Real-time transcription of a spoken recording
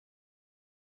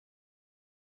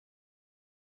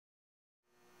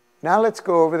Now let's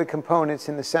go over the components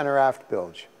in the center aft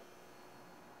bilge.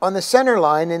 On the center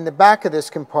line in the back of this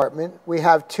compartment, we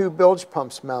have two bilge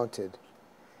pumps mounted.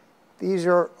 These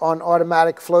are on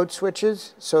automatic float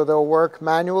switches, so they'll work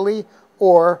manually,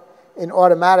 or in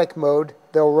automatic mode,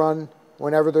 they'll run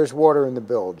whenever there's water in the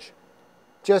bilge.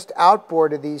 Just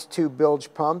outboard of these two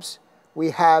bilge pumps,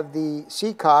 we have the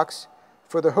seacocks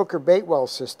for the hooker bait well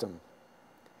system.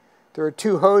 There are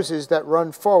two hoses that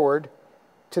run forward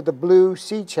to the blue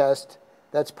sea chest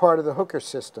that's part of the hooker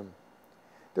system.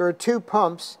 There are two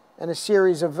pumps and a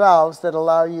series of valves that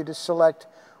allow you to select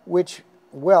which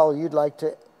well you'd like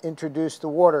to introduce the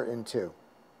water into.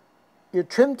 Your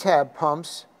trim tab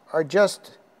pumps are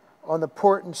just on the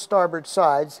port and starboard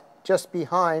sides, just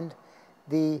behind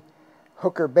the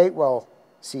hooker bait well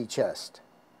sea chest.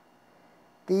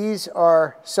 These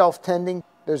are self-tending.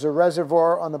 There's a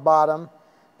reservoir on the bottom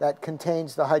that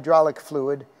contains the hydraulic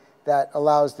fluid that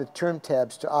allows the trim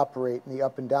tabs to operate in the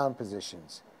up and down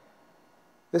positions.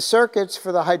 The circuits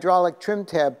for the hydraulic trim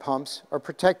tab pumps are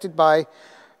protected by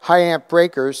high amp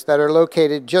breakers that are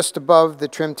located just above the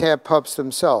trim tab pumps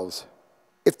themselves.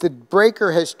 If the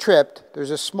breaker has tripped,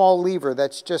 there's a small lever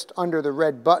that's just under the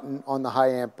red button on the high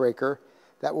amp breaker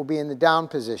that will be in the down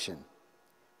position.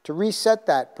 To reset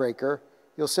that breaker,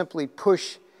 you'll simply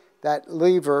push that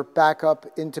lever back up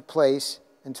into place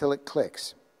until it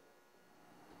clicks.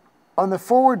 On the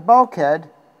forward bulkhead,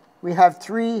 we have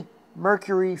three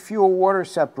mercury fuel water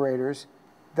separators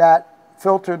that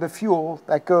filter the fuel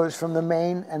that goes from the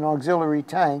main and auxiliary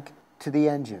tank to the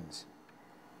engines.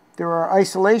 There are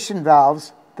isolation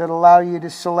valves that allow you to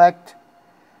select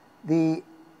the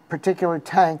particular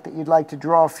tank that you'd like to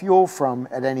draw fuel from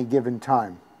at any given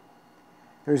time.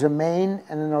 There's a main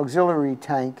and an auxiliary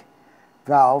tank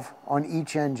valve on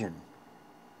each engine.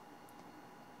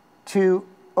 To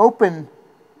open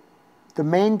the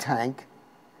main tank,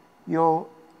 you'll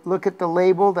look at the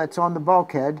label that's on the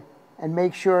bulkhead and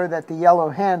make sure that the yellow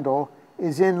handle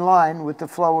is in line with the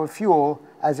flow of fuel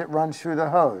as it runs through the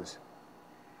hose.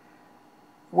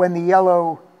 When the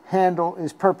yellow handle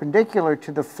is perpendicular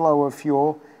to the flow of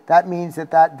fuel, that means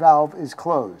that that valve is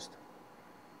closed.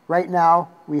 Right now,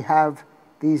 we have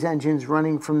these engines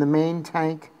running from the main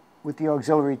tank with the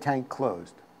auxiliary tank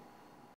closed.